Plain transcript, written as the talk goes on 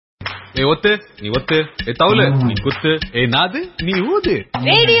ஏ ஒத்து நீ ஒத்து, ஏ தவுல நீ குத்து, ஏ நாது நீ ஊது.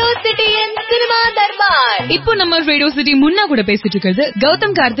 Radio city cinema Darbar. இப்போ நம்ம ரேடியோ சிட்டி முன்னா கூட பேசிட்டு இருக்கிறது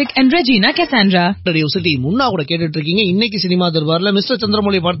Gautham Karthik and Regina Cassandra. Radio city முன்னா கூட கேட்டுட்டு இருக்கீங்க. இன்னைக்கு சினிமா தர்பார்ல மிஸ்டர்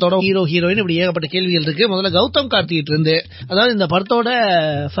சந்திரமௌலி படத்தோட ஹீரோ ஹீரோயின் இப்படி ஏகப்பட்ட கேள்விகள் இருக்கு. முதல்ல கௌதம் கார்த்திக் இருந்து, அதாவது இந்த படத்தோட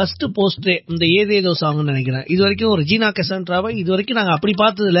ஃபர்ஸ்ட் போஸ்டரே இந்த ஏதேதோ சாங் நினைக்கிறேன். இது வரைக்கும் ரெஜினா கசாண்ட்ராவை இது வரைக்கும் நாங்க அப்படி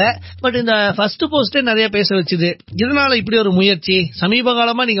பார்த்ததுல, பட் இந்த ஃபர்ஸ்ட் போஸ்டே நிறைய பேச வச்சுது. இதனால இப்படி ஒரு முயற்சி சமீப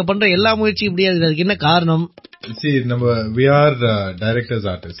காலமா நீங்க பண்ற எல்லா முயற்சி இப்படியா? அதுக்கு என்ன காரணம்? See, we are directors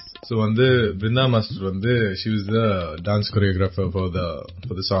artists. So Brinda Master she was the dance choreographer for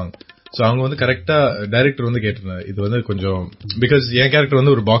the song. So அவங்க கரெக்டா டைரக்டர் கேட்டிருந்தாங்க, இது கொஞ்சம் பிகாஸ் என்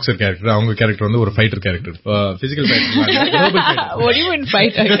கேரக்டர் ஒரு பாக்ஸர் கேரக்டர், அவங்க கேரக்டர் ஒரு fighter character, physical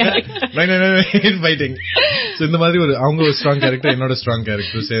fighting. So இந்த மாதிரி அவங்க ஒரு ஸ்ட்ராங் கேரக்டர், என்னோட ஸ்ட்ராங்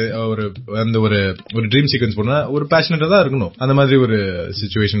கேரக்டர், ஒரு ட்ரீம் சீக்வன்ஸ் போனா ஒரு பேஷனேட்டா தான் இருக்கணும், அந்த மாதிரி ஒரு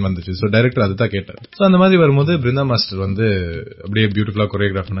சிச்சுவேஷன் வந்துச்சு. சோ டைரக்டர் அதுதான் கேட்டார். சோ அந்த மாதிரி வரும்போது பிருந்தா மாஸ்டர் அப்படியே பியூட்டிஃபுல்லா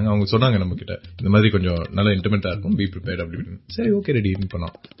கொரியோகிராஃப் பண்ணாங்க. அவங்க சொன்னாங்க நம்ம கிட்ட, இந்த மாதிரி கொஞ்சம் நல்லா இன்டிமேட்டா இருக்கும், பி ப்ரிப்பேர்ட் அப்படின்னு. சரி ஓகே ரெடி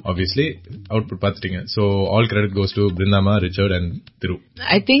பண்ணோம். Obviously output பாத்துட்டீங்க. So all credit goes to Brindama, Richard and Thiru.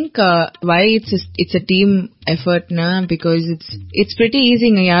 I think why it's a team effort na, because it's pretty easy.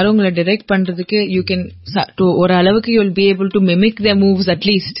 யாரும் உங்களை direct பண்றதுக்கு you can to ஒரு அளவுக்கு you'll be able to mimic their moves at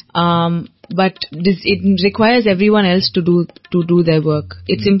least. But it requires everyone else to do their work.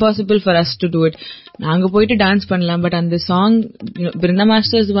 It's impossible for us to do it. நாங்க போயிட்டு dance பண்ணலாம், but அந்த song Brinda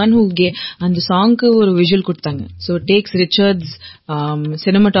master is one who அந்த சாங்க்கு ஒரு visual கொடுத்தாங்க. So it takes Richard's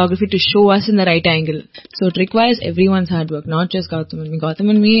cinematography to show us in the right angle. So it requires everyone's hard work, not just Gautam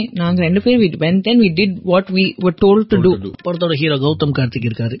and me. நாங்க ரெண்டு பேரும் we went and we did what we were told to do. படத்தோட hero Gautham Karthik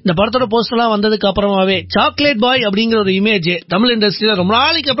இருக்காரு. இந்த படத்தோட போஸ்டர்லாம் வந்ததுக்கு அப்புறமாவே chocolate boy அப்படிங்கிற ஒரு இமேஜ் தமிழ் இண்டஸ்ட்ரியில ரொம்ப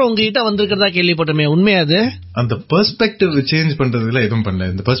நாளைக்கு அப்புறம் உங்ககிட்ட வந்திருக்கிறதா கேள்விப்பட்டமே, உண்மையா அது? அந்த பெர்ஸ்பெக்டிவ் சேஞ்ச் பண்றதுல எதுவும் பண்ணல.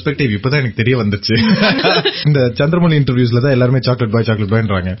 இந்த பெர்ஸ்பெக்டிவ் இப்பதான் எனக்கு தெரிய வந்துச்சு. இந்த சந்திரமௌலி இன்டர்வியூஸ்ல தான் எல்லாருமே சாக்லேட்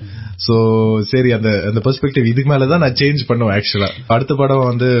பாய்ன்றாங்க. சோ சரி, அந்த பெர்ஸ்பெக்டிவ் இதுக்கு மேலதான் நான் சேஞ்ச் பண்ணுவேன். ஆக்சுவலா அடுத்த படம்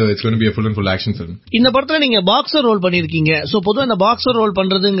it's going to be a full and full action film. இந்த படத்துல நீங்க பாக்ஸர் ரோல் பண்ணிருக்கீங்க. சோ பொதுவா இந்த பாக்ஸர் ரோல்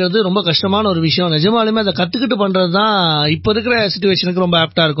பண்றதுங்கிறது ரொம்ப கஷ்டமான ஒரு விஷயம். நிஜமாலுமே அதை கத்துக்கிட்டு பண்றதுதான் இப்ப இருக்கிற சிச்சுவேஷனுக்கு ரொம்ப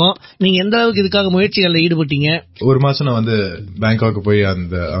ஆப்டா இருக்கும். நீங்க எந்த அளவுக்கு இதுக்காக முயற்சிகள்ல ஈடுபட்டீங்க? ஒரு மாசம் நான் பேங்காக் போய்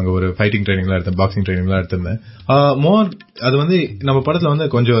அங்க ஒரு ஃபைட்டிங் ட்ரைனிங்லாம் எடுத்தேன், பாக்ஸிங் ட்ரைனிங்லாம் எடுத்திருந்தேன். மோர் அது நம்ம படத்துல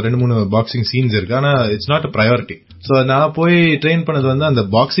கொஞ்சம் 2-3 பாக்ஸிங் சீன்ஸ் இருக்கு, ஆனா it's not a priority. So நான் போய் ட்ரெயின் பண்ணது அந்த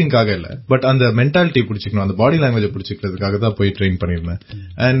பாக்ஸிங்காக இல்ல, பட் அந்த மென்டாலிட்டி பிடிச்சிக்கணும், அந்த பாடி லாங்குவேஜ் பிடிச்சிக்கிறதுக்காக தான் போய் ட்ரெயின் பண்ணிருந்தேன்.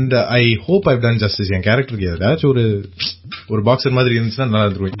 And I hope I've done justice. என் கேரக்டருக்கு ஏதாச்சும் ஒரு பாக்ஸர் மாதிரி இருந்துச்சுன்னா நல்லா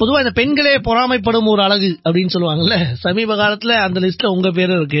இருந்துருவேன். பொதுவா இந்த பெண்களே பொறாமைப்படும் ஒரு அழகு அப்படின்னு சொல்லுவாங்கல்ல, சமீப காலத்துல அந்த லிஸ்ட்ல உங்க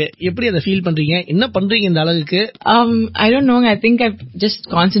பேரும் இருக்கு. எப்படி அதை ஃபீல் பண்றீங்க? என்ன பண்றீங்க இந்த அழகுக்கு? I don't know. I think I'm just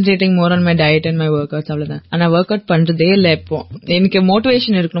concentrating more on my diet and my workouts. அவ்வளவுதான். ஆனா ஒர்க் அவுட் பண்றதே இல்ல இப்போ. எனக்கு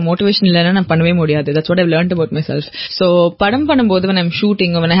மோட்டிவேஷன் இருக்கணும், மோட்டிவேஷன் இல்லைன்னா நான் பண்ணவே முடியாது. That's what I've learned about myself. So படம் பண்ணும்போது when I'm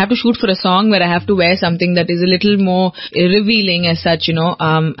shooting, when I have to shoot for a song where I have to wear something that is a little more revealing as such, you know,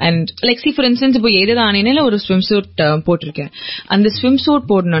 and like see for instance இப்போ ஏதானேல ஒரு swimsuit போட்டிருக்கேன். அந்த swimsuit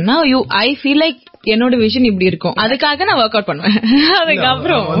போடணும்னா I feel like என்னோட vision இப்படி இருக்கும், அதுக்காக நான் ஒர்க் அவுட் பண்ணுவேன்.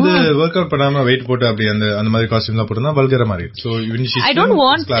 அதுக்கப்புறம் ஒர்க் அவுட் பண்ணாம வெயிட் போட்டு அப்படி அந்த மாதிரி காஸ்டியூம்லாம் போட்டுனா வல்கரா மாதிரி. So I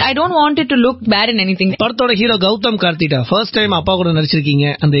don't want it to look bad in anything. படத்தோட hero Gautham Karthik first time அப்பா கூட நடிச்சிருக்கீங்க.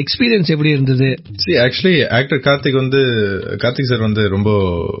 அந்த எக்ஸ்பீரியன்ஸ் எப்படி இருந்தது? See actually actor Karthik sir ரொம்ப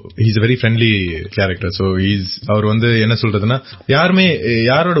he is a very friendly character. So அவர் என்ன சொல்றதுன்னா யாருமே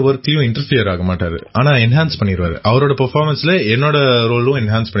யாரோட ஒர்க்லயும் இன்டர்ஃபியர் ஆக மாட்டாரு, ஆனா என்ஹான்ஸ் பண்ணிடுவாரு. அவரோட பெர்ஃபார்மன்ஸ்ல என்னோட ரோலும்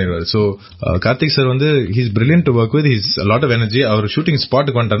என்ஹான்ஸ் பண்ணிடுவாரு. So Karthik sir he's brilliant to work with. He's a lot of energy. Our shooting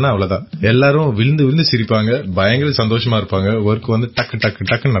ஸ்பாட்டுக்கு வந்துட்டாருன்னா அவ்வளவுதான், எல்லாரும் விழுந்து சிரிப்பாங்க, பயங்கர சந்தோஷமா இருப்பாங்க. ஒர்க்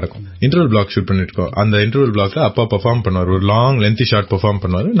டக்கு நடக்கும். இன்டர்வல் பிளாக் ஷூட் பண்ணிட்டு இருக்கோம். அந்த இன்டர்வல் பிளாக்ல அப்பா பெர்ஃபார்ம் பண்ணுவார், ஒரு லாங் லென்த்தி ஷாட் பெர்ஃபார்ம்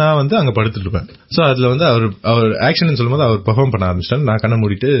பண்ணுவாரு. நான் அங்க படுத்துட்டு இருப்பேன். சோ அதுல அவர் ஆக்ஷன் சொல்லும்போது அவர் பெர்ஃபார்ம் பண்ண ஆரம்பிச்சிட்டாரு. நான் கண்ணை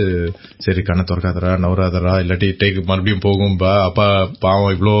மூடிட்டு சரி கண்ணை திறக்காதரா, நவராதரா, இல்லாட்டி டேக் மறுபடியும் போகும், அப்பா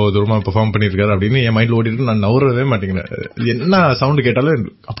பாவம் இவ்வளவு தூரமா பெர்ஃபார்ம் பண்ணிருக்காரு அப்படின்னு என் மைண்ட்ல ஓடிட்டு நான் நவரவே மாட்டேங்கிறேன். என்ன சவுண்ட் கேட்டாலும்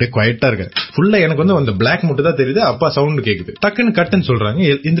அப்படியே குவைட்டா இருக்கேன். ஃபுல்லா எனக்கு அந்த பிளாக் மட்டும் தான் தெரியுது. அப்பா சவுண்ட் கேக்குது, டக்குன்னு கட்டுன்னு சொல்றாங்க.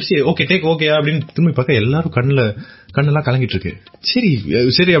 எந்திரிச்சு ஓகே டேக் ஓகே அப்படின்னு திரும்பி பார்க்க எல்லாரும் கண்ணெல்லாம் கலங்கிட்டு இருக்கு.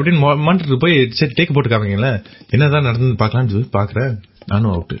 சரி அப்படின்னு மானிட்டர் போய் சரி டேக் போட்டு காமிங்களேன், என்னதான் நடந்ததுன்னு பாக்கலான்னு பாக்குறேன்.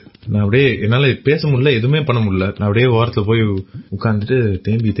 நானும் அவுட்டு. நான் அப்படியே என்னால பேச முடியல, எதுவுமே பண்ண முடியல. நான் அப்படியே ஓரத்துல போய் உட்கார்ந்துட்டு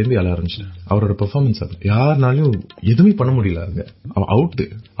தேம்பி அழ ஆரம்பிச்சிட்டேன். அவரோட பெர்ஃபார்மன்ஸ் யாருனாலும் எதுவுமே பண்ண முடியல, அவுட்டு.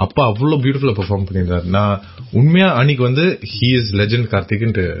 அப்பா அவ்வளவு பியூட்டிஃபுல்லா பெர்ஃபார்ம் பண்ணிருந்தாரு. நான் உண்மையா அன்னைக்கு he is legend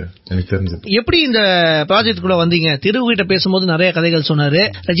கார்த்திக்னு எனக்கு தெரிஞ்சது. எப்படி இந்த ப்ராஜெக்ட் கூட வந்தீங்க? திருவுகிட்ட பேசும்போது நிறைய கதைகள் சொன்னாரு.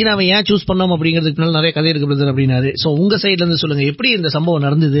 ரஜினாவை ஏன் சூஸ் பண்ணோம் அப்படிங்கிறதுக்கு நிறைய கதை இருக்கு பிரதர் அப்படின்னாரு. சோ உங்க சைட்ல இருந்து சொல்லுங்க, எப்படி இந்த சம்பவம்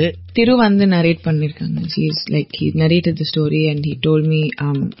நடந்தது? திரு நரேட் பண்ணிருக்காங்க. He narrated the story and he told me me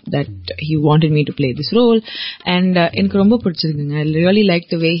that he wanted me to play this role, and எனக்கு ரொம்ப பிடிச்சிருக்குங்க. I really like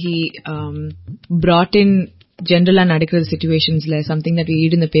the way he brought in ஜென்ரலா நடக்கிற சிச்சுவேஷன்ஸ்ல something that we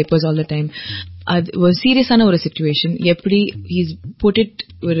read in the papers all the time. அது ஒரு சீரியஸான ஒரு situation எப்படி he's put it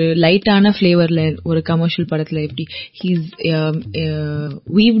ஒரு லைட்டான ஃபிளேவர்ல ஒரு கமர்ஷியல் படத்துல எப்படி he's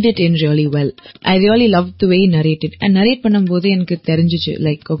weaved it in really well. I really love the way narrated. And narrate பண்ணும்போது எனக்கு தெரிஞ்சிச்சு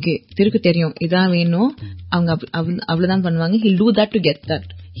லைக் ஓகே திருக்கு தெரியும் இதான் வேணும் அவங்க அவ்வளவுதான் பண்ணுவாங்க. Hill do that to get that.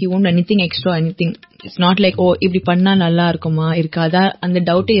 He won't do anything extra, anything. It's not like, oh, இப்படி பண்ணா நல்லா இருக்குமா இருக்காதா அந்த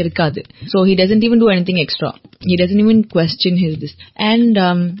டவுட்டே இருக்காது. So he doesn't even do anything extra. He doesn't even question his this. And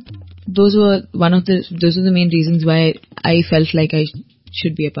those were the main reasons why I felt like I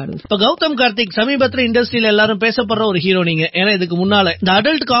should be a part of it. இப்ப கௌதம் கார்த்திக் சமீபத்துல இண்டஸ்ட்ரியில எல்லாரும் பேசப்படுற ஒரு ஹீரோ நீங்க. ஏன்னா இதுக்கு முன்னால இந்த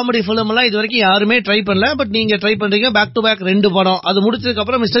அடல்ட் காமெடி பிலிம் எல்லாம் இது வரைக்கும் யாருமே ட்ரை பண்ணல. பட் நீங்க ட்ரை பண்றீங்க. பேக் டு பேக் 2 படம். அது முடிச்சதுக்கு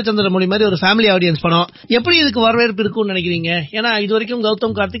அப்புறம் மிஸ்டர் சந்திரமௌலி மாதிரி ஒரு ஃபேமிலி ஆடியன்ஸ் படம். எப்படி இதுக்கு வரவேற்பு இருக்கும்னு நினைக்கிறீங்க? ஏன்னா இது வரைக்கும்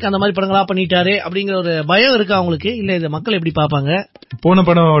கௌதம் கார்த்திக் அந்த மாதிரி படங்களா பண்ணிட்டாரு அப்படிங்கிற ஒரு பயம் இருக்கு அவங்களுக்கு. இல்ல இதை மக்கள் எப்படி பாப்பாங்க? போன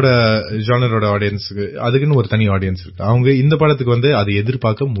படமோட ஜானரோட ஆடியன்ஸுக்கு அதுக்குன்னு ஒரு தனி ஆடியன்ஸ் இருக்கு. அவங்க இந்த படத்துக்கு வந்து அதை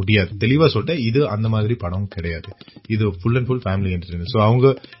எதிர்பார்க்க முடியாது. தெளிவா சொல்லிட்டேன், இது அந்த மாதிரி படம் கிடையாது. இது full and full family entertainment. அவங்க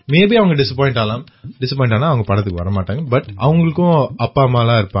மேபி அவங்க டிசப்பாயிண்ட் ஆனா அவங்க படத்துக்கு வர மாட்டாங்க. பட் அவங்களுக்கும் அப்பா அம்மா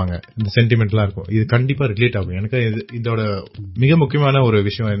எல்லாம் இருப்பாங்க, இந்த சென்டிமெண்ட் எல்லாம் இருக்கும். இது கண்டிப்பா ரிலேட் ஆகும். எனக்கு இதோட மிக முக்கியமான ஒரு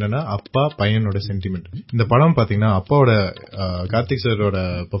விஷயம் என்னன்னா அப்பா பையனோட சென்டிமெண்ட். இந்த படம் பாத்தீங்கன்னா அப்பாவோட கார்த்திக் சாரோட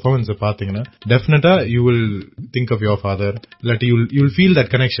பெர்ஃபார்மன்ஸ் பாத்தீங்கன்னா டெஃபினட்டா you will think of your father. இல்லாட்டி you will feel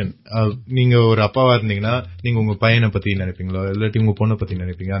that connection. நீங்க ஒரு அப்பாவா இருந்தீங்கன்னா நீங்க உங்க பையனை பத்தி நினைப்பீங்களோ இல்லாட்டி உங்க பொண்ணை பத்தி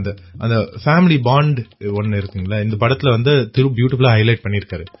நினைப்பீங்க. அந்த ஃபேமிலி பாண்ட் ஒன்னு இருக்குங்களா இந்த படத்துல வந்து திரு பியூட்டிஃபுல்லா ஹைலைட்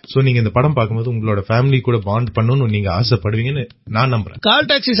பண்ணிருக்காரு. சோ நீங்க இந்த படம் பார்க்கும்போது உங்களோட ஃபேமிலி கூட பாண்ட் பண்ணணும்னு நீங்க ஆசைப்படுவீங்கன்னு நான் நம்புறேன். கால்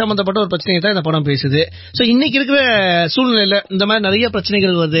டாக்ஸி சம்பந்தப்பட்ட ஒரு பிரச்சனையை தான் இந்த படம் பேசுது. சோ இன்னைக்கு இருக்கிற சூழ்நிலையில இந்த மாதிரி நிறைய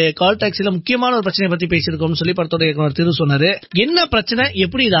பிரச்சனைகள் வருது. கால் டாக்ஸில முக்கியமான ஒரு பிரச்சனையை பத்தி பேசியிருக்கோம்னு சொல்லி படத்தோட இயக்குனர் திரு சொன்னாரு. என்ன பிரச்சனை,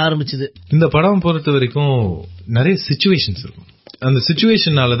 எப்படி இது ஆரம்பிச்சது? இந்த படம் பொறுத்த வரைக்கும் நிறைய சிச்சுவேஷன்ஸ் இருக்கும். அந்த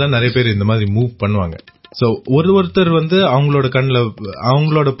சிச்சுவேஷனாலதான் நிறைய பேர் இந்த மாதிரி மூவ் பண்ணுவாங்க. சோ ஒருத்தர் வந்து அவங்களோட கண்ணுல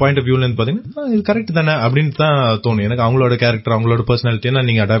அவங்களோட பாயிண்ட் ஆஃப் வியூல இருந்து பாத்தீங்கன்னா இது கரெக்ட் தானே அப்படின்னு தான் தோணும். எனக்கு அவங்களோட கேரக்டர் அவங்களோட பர்சனாலிட்டி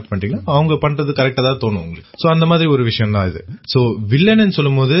நீங்க அடாப்ட் பண்ணிட்டீங்கன்னா அவங்க பண்றது கரெக்டா தான் தோணும் உங்களுக்கு. சோ அந்த மாதிரி ஒரு விஷயம் தான் இது. சோ வில்லன்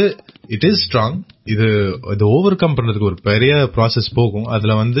சொல்லும் போது இட் இஸ் ஸ்ட்ராங். இது ஓவர் கம் பண்றதுக்கு ஒரு பெரிய ப்ராசஸ் போகும்.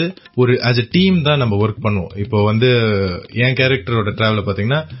 அதுல வந்து ஒரு ஆஸ் எ டீம் தான் நம்ம ஒர்க் பண்ணுவோம். இப்போ வந்து என் கேரக்டரோட டிராவல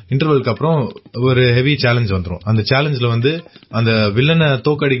பாத்தீங்கன்னா இன்டர்வலுக்கு அப்புறம் ஒரு ஹெவி சேலஞ்ச் வந்துரும். அந்த சேலஞ்ச்ல வந்து அந்த வில்லனை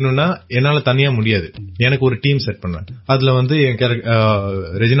தோக்கடிக்கணும்னா என்னால தனியா முடியாது. எனக்கு ஒரு டீம் செட் பண்ணுவேன். அதுல வந்து என்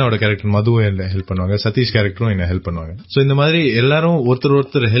ரெஜினாவோட கேரக்டர் மது என்ன ஹெல்ப் பண்ணுவாங்க, சதீஷ் கேரக்டரும் என்ன ஹெல்ப் பண்ணுவாங்க. சோ இந்த மாதிரி எல்லாரும்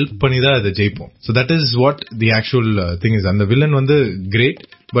ஒருத்தர் ஹெல்ப் பண்ணி தான் அதை ஜெயிப்போம். So that is what the actual thing is. அந்த வில்லன் வந்து great,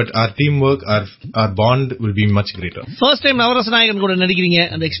 but our teamwork, our bond will be much greater. First time நவரச நாயகன் கூட நடிக்கிறீங்க,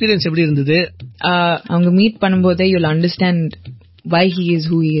 அந்த எக்ஸ்பீரியன்ஸ் எப்படி இருந்தது? அவங்க மீட் பண்ணும்போதே you'll understand why he is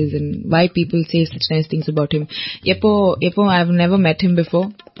who he is and why people say such nice things about him. எப்போ I've never met him before,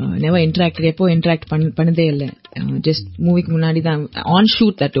 never interacted. எப்போ interact பண்ணதே இல்ல. Just மூவிக்கு முன்னாடி தான் on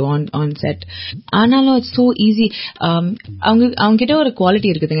shoot, that on set. ஆனாலும் it's so easy. அவங்க கிட்ட ஒரு குவாலிட்டி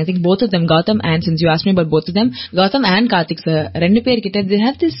இருக்குதுங்க. I think both of them, Gautam and, since you asked me about both of them, Gautam and Karthik sir, ரெண்டு பேர் கிட்ட they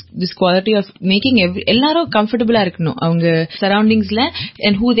have this quality of making எல்லாரும் கம்ஃபர்டபிளா இருக்கணும் அவங்க சரௌண்டிங்ஸ்ல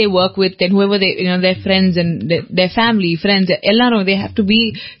and who they work with and whoever they, you know, their friends and their family, friends, எல்லாரும் they have to be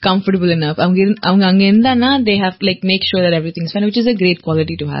comfortable enough. அவங்க அங்க இருந்தானா they have to like make sure that everything's fine, which is a great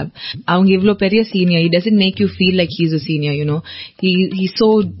quality to have. அவங்க இவ்ளோ பெரிய senior, he doesn't make you feel like he's a senior, you know. He's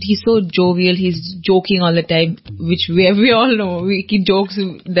so jovial, he's joking all the time, which we all know. He jokes,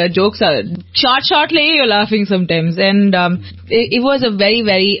 the jokes are shortly you're laughing sometimes, and it was a very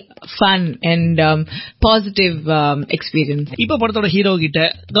very fun and positive experience. இப்ப படத்தோட hero கிட்ட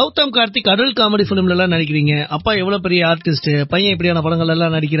Gautham Karthik adult comedy பிலிம்ல எல்லாம் நடிக்கிறீங்க. அப்பா எவ்வளவு பெரிய artist, பையன் இப்படியான படங்கள்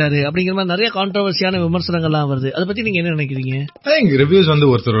எல்லாம் நடிக்கிறாரு அப்படிங்கிற மாதிரி நிறைய கான்ட்ரோவர்சியான விமர்சனங்கள்லாம் வருது. அதை பத்தி நீங்க என்ன நினைக்கிறீங்க? ரிவ்யூஸ் வந்து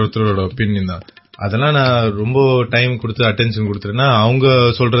ஒருத்தரோட ஒப்பீனியன் தான். அதெல்லாம் நான் ரொம்ப டைம் கொடுத்து அட்டென்ஷன் கொடுத்துருன்னா அவங்க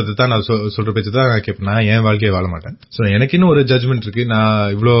சொல்றது தான் நான் சொல்ற பேச்சு தான் கேட்பேன். நான் என் வாழ்க்கையை வாழ மாட்டேன். சோ எனக்கு இன்னும் ஒரு ஜட்மெண்ட் இருக்கு.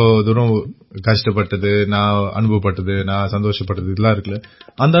 நான் இவ்வளவு தூரம் கஷ்டப்பட்டது, நான் அனுபவப்பட்டது, நான் சந்தோஷப்பட்டது இதெல்லாம் இருக்குல்ல,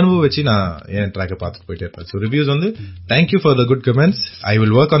 அந்த அனுபவம் வச்சு நான் என் ட்ராக்கை பார்த்துட்டு போயிட்டே இருப்பேன். ஸோ ரிவ்யூஸ் வந்து thank you for the good comments, I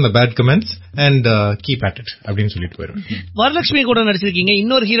will work on the bad comments and keep at it அப்படின்னு சொல்லிட்டு போயிருவேன். வரலட்சுமி கூட நடிச்சிருக்கீங்க,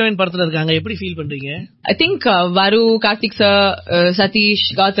 இன்னொரு ஹீரோயின் படத்துல இருக்காங்க, எப்படி ஃபீல் பண்றீங்க? I think Varu, Karthik sir, Satish,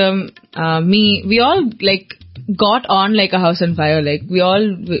 Gautam, me, we all like got on like a house on fire. Like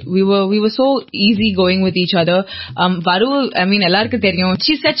we were so easy going with each other. Varu, I mean, ellarku theriyum,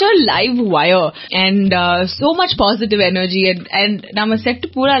 she's such a live wire and so much positive energy, and nama set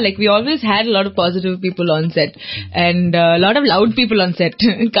pura, like we always had a lot of positive people on set and a lot of loud people on set.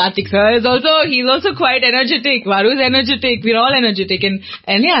 Karthik sir he's also quite energetic. Varu is energetic. We're all energetic,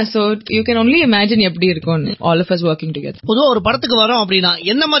 and yeah, so you can only imagine eppadi irukum all of us working together. பொதுவா ஒரு படத்துக்கு வரோம் அப்படின்னா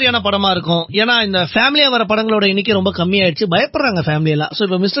என்ன மாதிரியான படமா இருக்கும்? ஏன்னா இந்த ஃபேமிலியா வர படங்களோட எண்ணிக்கை ரொம்ப கம்மியாயிடுச்சு, பயப்படுறாங்க ஃபேமிலி எல்லாம். சோ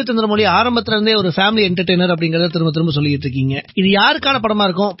இப்ப மிஸ்டர் சந்திரமௌலி ஆரம்பத்துல இருந்தே ஒரு ஃபேமிலி என்டர்டெய்னர் அப்படிங்கறத திரும்ப திரும்ப சொல்லிட்டு இருக்கீங்க. இது யாருக்கான படமா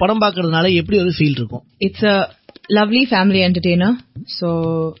இருக்கும்? படம் பாக்குறதுனால எப்படி ஒரு ஃபீல் இருக்கும்? It's a lovely family entertainer. So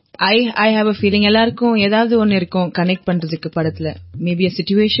I have a feeling எல்லாருக்கும் ஏதாவது ஒன்னு இருக்கும் கனெக்ட் பண்றதுக்கு படத்துல. Maybe a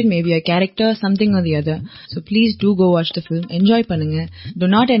situation, maybe a character, something or the other. So please do go watch the film. Enjoy பண்ணுங்க. Do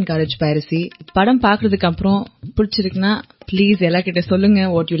not encourage piracy. படம் பாக்குறதுக்கு அப்புறம் பிடிச்சிருக்குன்னா please எல்லார்கிட்ட சொல்லுங்க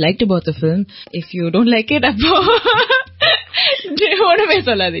what you liked about the film. If you don't like it, அப்போ ஒண்ணுமே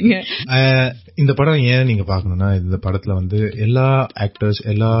சொல்லாதீங்க. இந்த படம் ஏன் நீங்க பாக்கணும்னா, இந்த படத்துல வந்து எல்லா ஆக்டர்ஸ்,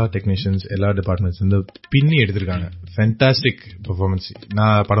 எல்லா டெக்னீஷியன்ஸ், எல்லா டிபார்ட்மெண்ட்ஸ் வந்து பின்னி எடுத்திருக்காங்க. Fantastic performance.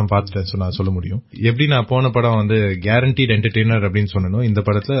 நான் படம் பார்த்துட்டேன் நான் சொல்ல முடியும். எப்படி நான் போன படம் வந்து கேரண்டீட் என்டர்டெய்னர் அப்படின்னு சொன்னனோ, இந்த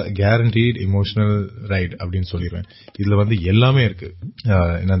படத்துல கேரண்டீட் இமோஷனல் ரைட் அப்படின்னு சொல்லிடுவேன். இதுல வந்து எல்லாமே இருக்கு.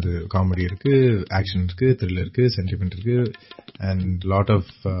 என்னது காமெடி இருக்கு, ஆக்ஷன் இருக்கு, த்ரில்லர் இருக்கு, சென்டிமெண்ட் இருக்கு, and lot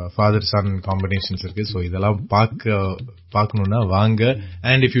of father son combinations இருக்கு. ஸோ இதெல்லாம் பார்க்கணும்னா வாங்க.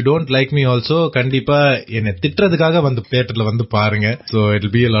 And if you don't like me also, கண்டிப்பா என்னை திட்டுறதுக்காக வந்து தியேட்டர்ல வந்து பாருங்க. So it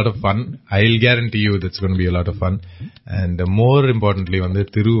will be a lot of fun. I'll guarantee you that's going to be a lot of fun. And more importantly வந்து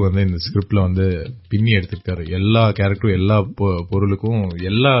திரு வந்து இந்த ஸ்கிரிப்ட்ல வந்து பின்னி எடுத்திருக்காரு. எல்லா கேரக்டரும், எல்லா பொருளுக்கும்,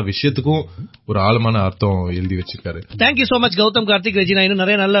 எல்லா விஷயத்துக்கும் ஒரு ஆழமான அர்த்தம் எழுதி வச்சிருக்காரு. Thank you so much Gautham, Karthik, Regina. இன்னும்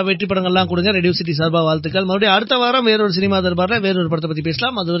நிறைய நல்ல வெற்றி படங்கள்லாம் கொடுங்க. ரேடியோ சிட்டி சார்பா வாழ்த்துக்கள். மறுபடியும் அடுத்த வாரம் வேறொரு சினிமா தர்பார்ல வேறொரு படத்தை பத்தி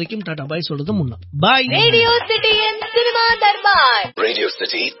பேசலாம். அது வரைக்கும் டாடா பாய் சொல்றது முன்னா பாய். Radio city cinema Darbar. Radio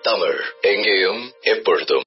city Tamil, எங்கேயும் எப்பொழுதும்.